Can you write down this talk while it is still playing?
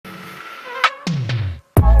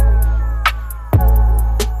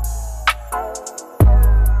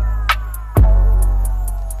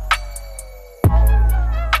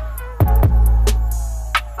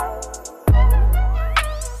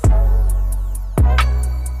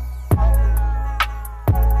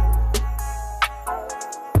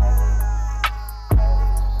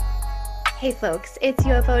Hey folks, it's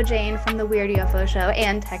UFOJane from the Weird UFO Show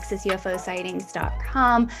and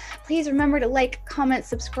TexasUFOsightings.com. Please remember to like, comment,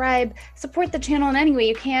 subscribe, support the channel in any way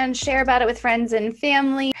you can, share about it with friends and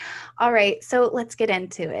family. All right, so let's get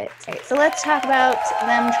into it. All right, so let's talk about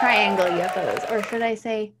them triangle UFOs, or should I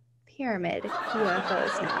say pyramid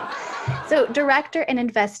UFOs now. So director and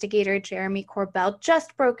investigator Jeremy Corbell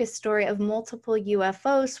just broke a story of multiple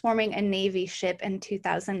UFOs swarming a Navy ship in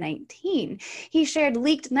 2019. He shared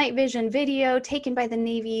leaked night vision video taken by the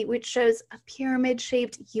Navy, which shows a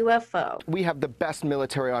pyramid-shaped UFO. We have the best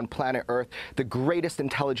military on planet Earth, the greatest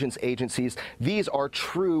intelligence agencies. These are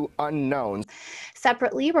true unknowns.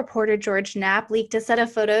 Separately, reporter George Knapp leaked a set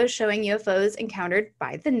of photos showing UFOs encountered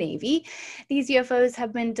by the Navy. These UFOs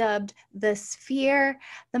have been dubbed the Sphere,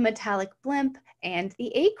 the Metallic Blimp, and the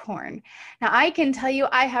Acorn. Now, I can tell you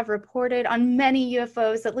I have reported on many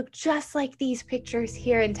UFOs that look just like these pictures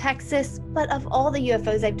here in Texas, but of all the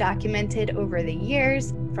UFOs I've documented over the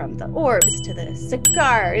years, from the orbs to the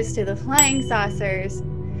cigars to the flying saucers,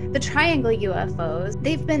 the triangle UFOs,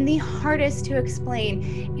 they've been the hardest to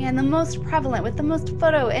explain and the most prevalent with the most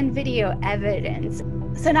photo and video evidence.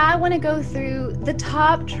 So now I want to go through the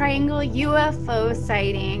top triangle UFO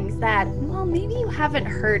sightings that, well, maybe you haven't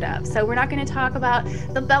heard of. So we're not going to talk about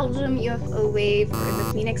the Belgium UFO wave or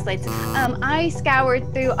the Phoenix Lights. I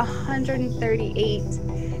scoured through 138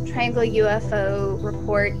 triangle UFO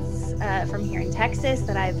reports from here in Texas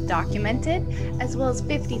that I've documented, as well as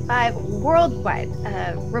 55 worldwide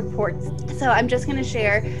reports. So I'm just going to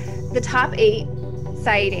share the top 8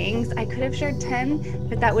 sightings. I could have shared 10,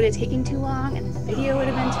 but that would have taken too long, and the video would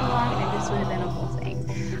have been too long, and this would have been a whole thing.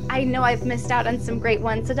 I know I've missed out on some great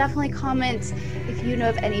ones, so definitely comment if you know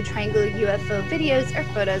of any triangle UFO videos or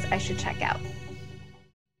photos I should check out.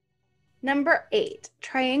 Number 8,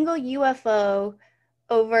 triangle UFO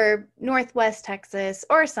over Northwest Texas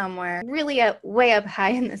or somewhere really way up high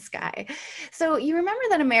in the sky. So you remember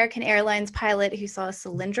that American Airlines pilot who saw a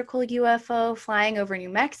cylindrical UFO flying over New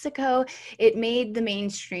Mexico? It made the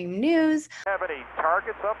mainstream news. Have any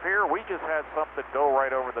targets up here? We just had something go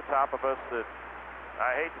right over the top of us that,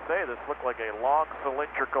 I hate to say this, looked like a long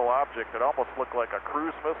cylindrical object that almost looked like a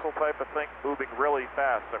cruise missile type of thing moving really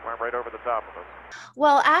fast that went right over the top of us.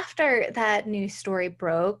 Well, after that news story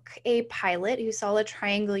broke, a pilot who saw a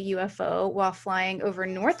triangle UFO while flying over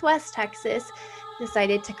Northwest Texas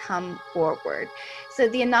decided to come forward. So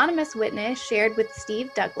the anonymous witness shared with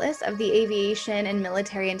Steve Douglas of the aviation and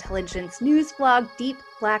military intelligence news blog Deep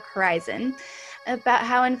Black Horizon about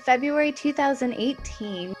how in February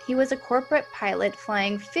 2018, he was a corporate pilot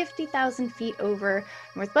flying 50,000 feet over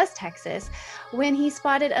Northwest Texas when he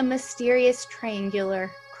spotted a mysterious triangular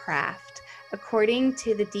craft. According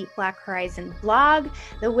to the Deep Black Horizon blog,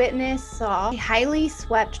 the witness saw a highly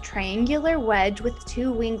swept triangular wedge with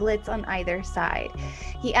 2 winglets on either side.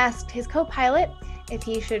 He asked his co-pilot if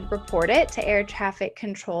he should report it to air traffic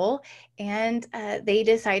control, and they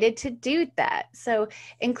decided to do that. So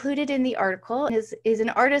included in the article is an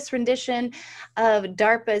artist's rendition of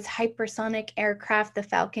DARPA's hypersonic aircraft, the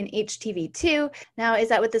Falcon HTV-2. Now, is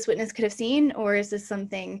that what this witness could have seen, or is this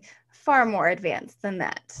something far more advanced than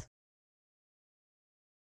that?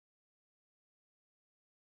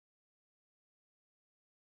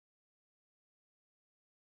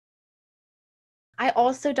 I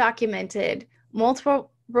also documented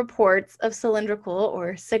multiple reports of cylindrical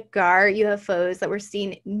or cigar UFOs that were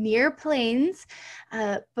seen near planes,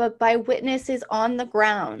 but by witnesses on the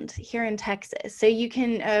ground here in Texas. So you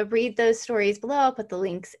can read those stories below. I'll put the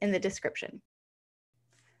links in the description.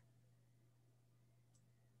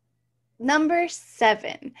 Number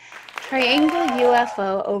 7, triangle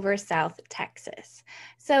UFO over South Texas.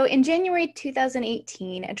 So in January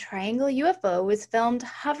 2018, a triangle UFO was filmed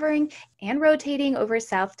hovering and rotating over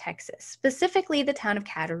South Texas, specifically the town of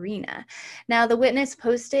Catarina. Now, the witness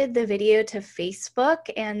posted the video to Facebook,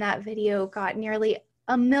 and that video got nearly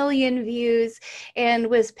 1 million views and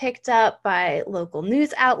was picked up by local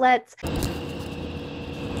news outlets.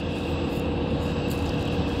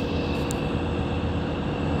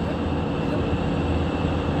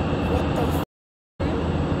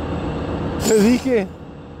 Te dije,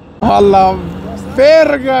 a la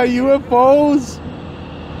verga, UFOs.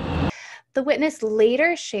 The witness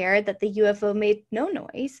later shared that the UFO made no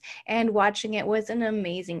noise, and watching it was an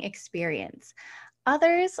amazing experience.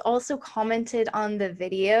 Others also commented on the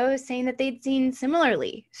video, saying that they'd seen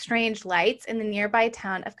similarly strange lights in the nearby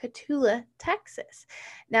town of Cotulla, Texas.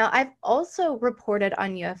 Now, I've also reported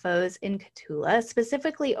on UFOs in Cotulla,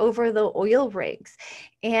 specifically over the oil rigs,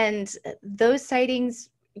 and those sightings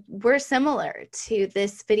were similar to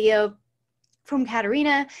this video from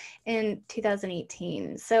Catarina in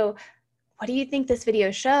 2018. So What do you think this video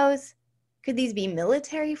shows? Could these be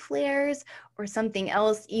military flares or something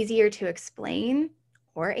else easier to explain,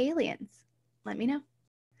 or aliens? Let me know.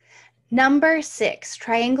 Number 6,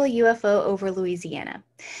 triangle UFO over Louisiana.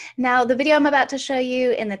 Now, the video I'm about to show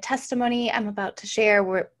you and the testimony I'm about to share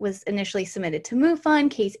was initially submitted to MUFON,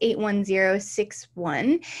 case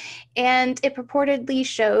 81061, and it purportedly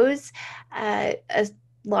shows a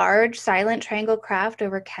large silent triangle craft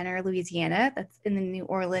over Kenner, Louisiana, that's in the New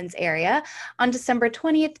Orleans area, on December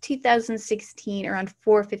 20th, 2016, around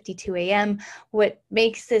 4:52 a.m. What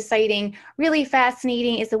makes this sighting really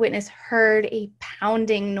fascinating is the witness heard a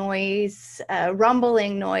pounding noise, a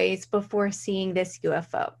rumbling noise before seeing this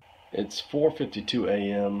UFO. It's 4:52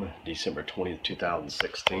 a.m., December 20th,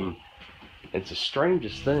 2016. It's the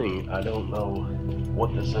strangest thing. I don't know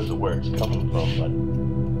what this is or where it's coming from, but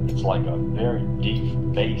it's like a very deep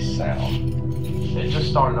bass sound. It just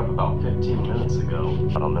started up about 15 minutes ago.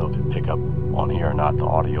 I don't know if it pick up on here or not, the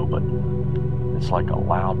audio, but it's like a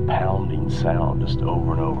loud pounding sound just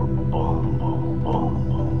over and over. Boom, boom, boom,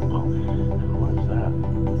 boom, boom. And what is that?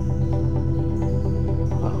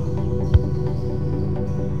 Oh.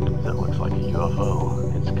 That looks like a UFO.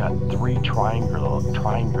 It's got 3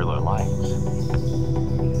 triangular lights.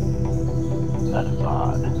 That is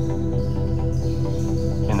odd.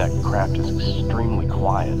 And that craft is extremely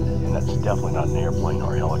quiet, and that's definitely not an airplane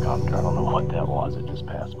or a helicopter. I don't know what that was. It just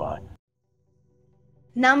passed by.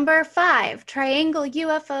 Number 5, triangle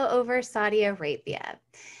UFO over Saudi Arabia.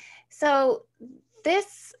 So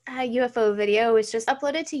this UFO video was just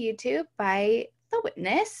uploaded to YouTube by the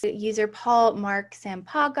witness, user Paul Mark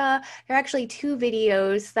Sampaga. There are actually 2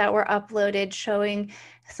 videos that were uploaded showing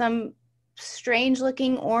some strange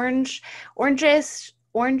looking orangish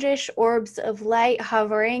orbs of light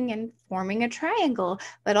hovering and forming a triangle,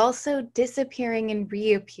 but also disappearing and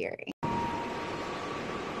reappearing.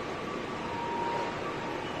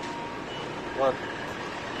 What?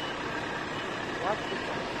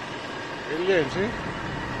 Alien, see?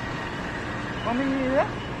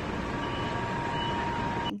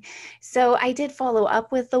 So I did follow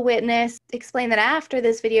up with the witness, explain that after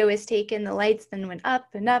this video was taken, the lights then went up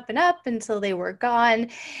and up and up until they were gone,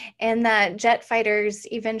 and that jet fighters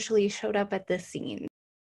eventually showed up at the scene.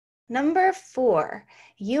 Number 4,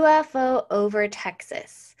 UFO over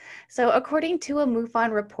Texas. So according to a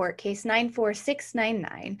MUFON report, case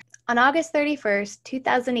 94699, on August 31st,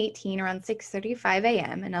 2018, around 6:35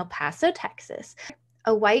 a.m. in El Paso, Texas,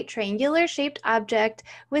 a white triangular-shaped object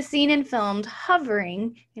was seen and filmed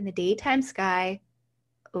hovering in the daytime sky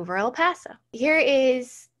over El Paso. Here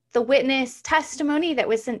is the witness testimony that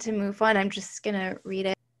was sent to MUFON. I'm just going to read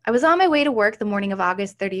it. I was on my way to work the morning of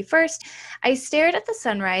August 31st. I stared at the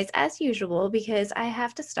sunrise as usual because I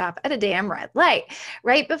have to stop at a damn red light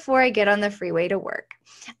right before I get on the freeway to work.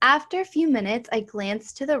 After a few minutes, I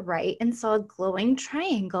glanced to the right and saw a glowing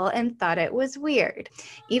triangle and thought it was weird.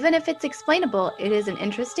 Even if it's explainable, it is an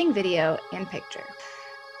interesting video and picture.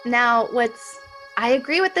 Now, I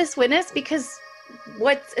agree with this witness because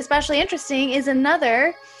what's especially interesting is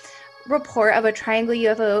another report of a triangle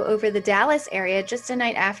UFO over the Dallas area just a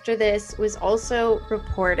night after this was also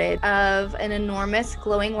reported of an enormous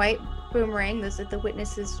glowing white boomerang. Those are the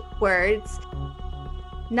witness's words.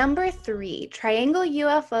 Number 3, triangle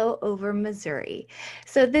UFO over Missouri.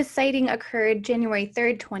 So this sighting occurred January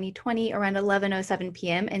 3rd, 2020, around 11:07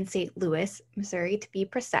 p.m. in St. Louis, Missouri, to be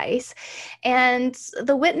precise. And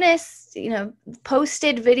the witness,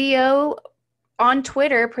 posted video on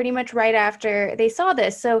Twitter pretty much right after they saw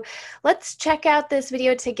this. So let's check out this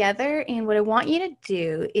video together. And what I want you to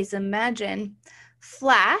do is imagine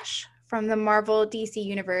Flash from the Marvel DC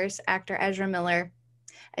Universe, actor Ezra Miller,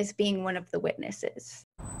 as being one of the witnesses.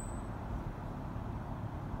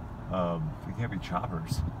 They can't be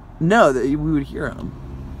choppers. No, we would hear them.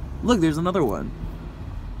 Look, there's another one.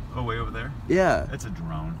 Oh, way over there? Yeah. It's a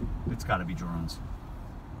drone. It's got to be drones.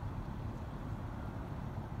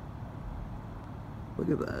 Look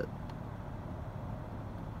at that.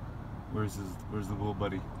 Where's the little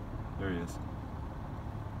buddy? There he is.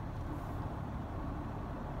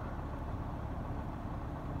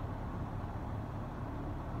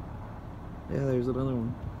 Yeah, there's another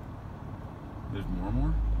one. There's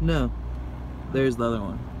more? No. There's the other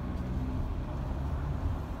one.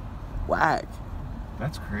 Whack.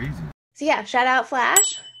 That's crazy. So yeah, shout out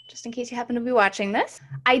Flash, just in case you happen to be watching this.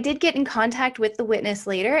 I did get in contact with the witness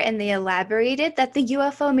later, and they elaborated that the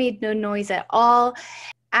UFO made no noise at all.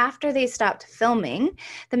 After they stopped filming,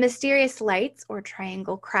 the mysterious lights, or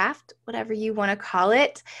triangle craft, whatever you want to call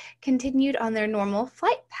it, continued on their normal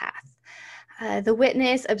flight path. The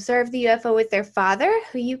witness observed the UFO with their father,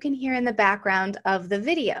 who you can hear in the background of the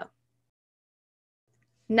video.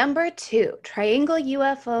 Number 2, triangle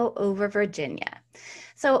UFO over Virginia.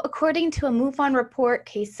 So according to a MUFON report,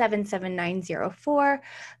 case 77904,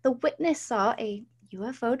 the witness saw a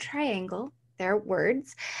UFO triangle, their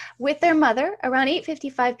words, with their mother around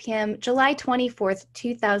 8:55 p.m. July 24th,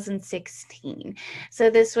 2016.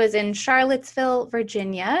 So this was in Charlottesville,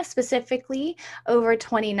 Virginia, specifically over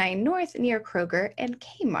 29 North near Kroger and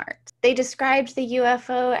Kmart. They described the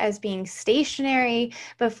UFO as being stationary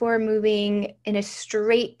before moving in a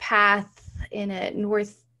straight path in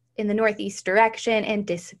the northeast direction and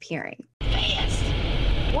disappearing. Fast.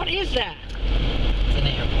 What is that? It's an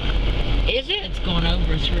airplane. Is it? It's going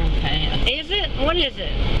over us real fast. Is it? What is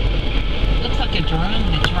it? Looks like a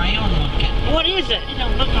drone. It's round looking. What is it? It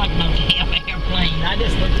don't look like no damn airplane. I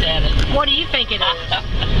just looked at it. What do you think it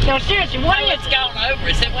is? No, seriously, what is it? It's going over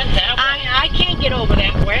us. It went that way. I can't get over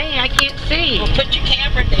that way. I can't see. Well, put your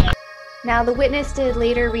camera down. Now, the witness did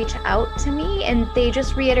later reach out to me, and they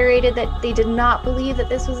just reiterated that they did not believe that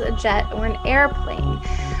this was a jet or an airplane.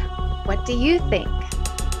 What do you think?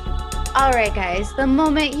 All right, guys, the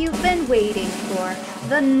moment you've been waiting for,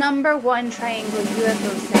 the #1 triangle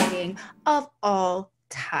UFO sighting of all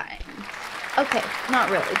time. Okay, not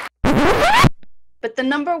really. But the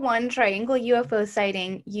 #1 triangle UFO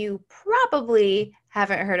sighting you probably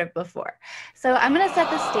haven't heard of before. So I'm going to set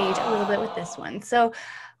the stage a little bit with this one. So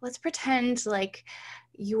let's pretend like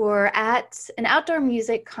you're at an outdoor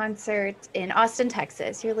music concert in Austin,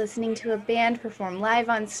 Texas. You're listening to a band perform live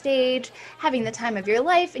on stage, having the time of your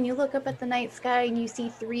life, and you look up at the night sky and you see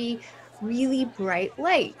 3 really bright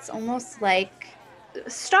lights, almost like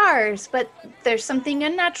stars, but there's something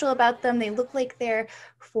unnatural about them. They look like they're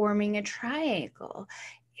forming a triangle.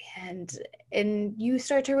 And you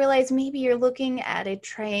start to realize maybe you're looking at a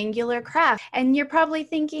triangular craft, and you're probably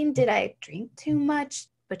thinking, did I drink too much?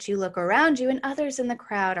 But you look around you and others in the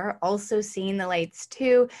crowd are also seeing the lights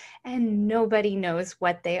too, and nobody knows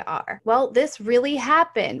what they are. Well, this really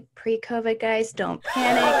happened. Pre-COVID, guys, don't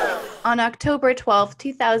panic. On October 12th,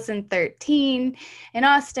 2013, in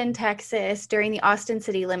Austin, Texas, during the Austin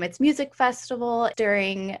City Limits Music Festival,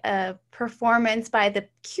 during a performance by The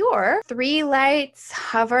Cure, 3 lights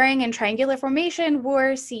hovering in triangular formation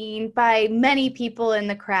were seen by many people in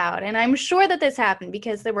the crowd. And I'm sure that this happened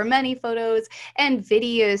because there were many photos and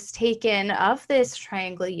videos taken of this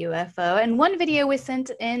triangle UFO. And one video was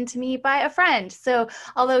sent in to me by a friend. So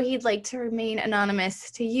although he'd like to remain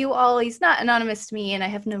anonymous to you all, he's not anonymous to me, and I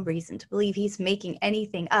have no reason to believe he's making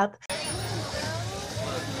anything up.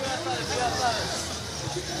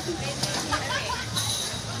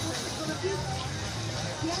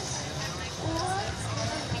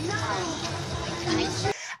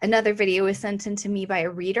 Another video was sent in to me by a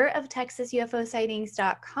reader of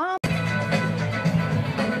TexasUFOsightings.com.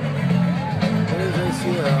 There's a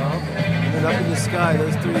zero, and then up in the sky,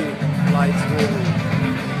 those 3 lights moving.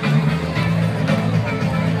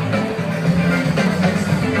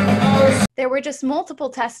 There were just multiple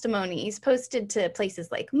testimonies posted to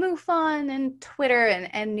places like MUFON and Twitter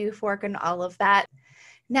and NewFork and all of that.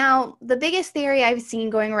 Now, the biggest theory I've seen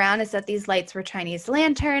going around is that these lights were Chinese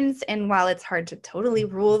lanterns, and while it's hard to totally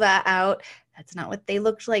rule that out, that's not what they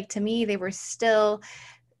looked like to me. They were still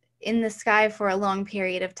in the sky for a long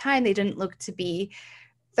period of time. They didn't look to be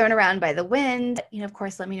thrown around by the wind. Of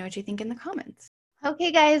course, let me know what you think in the comments.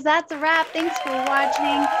 Okay, guys, that's a wrap. Thanks for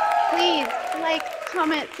watching. Please like,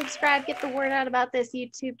 comment, subscribe, get the word out about this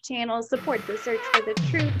YouTube channel, support the search for the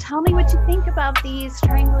truth. Tell me what you think about these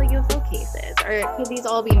triangle UFO cases. Or could these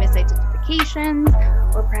all be misidentifications,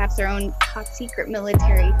 or perhaps our own top secret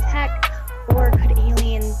military tech, or could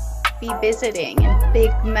aliens be visiting in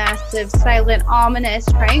big, massive, silent, ominous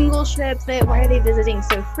triangle ships? Why are they visiting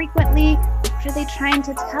so frequently? What are they trying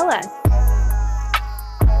to tell us?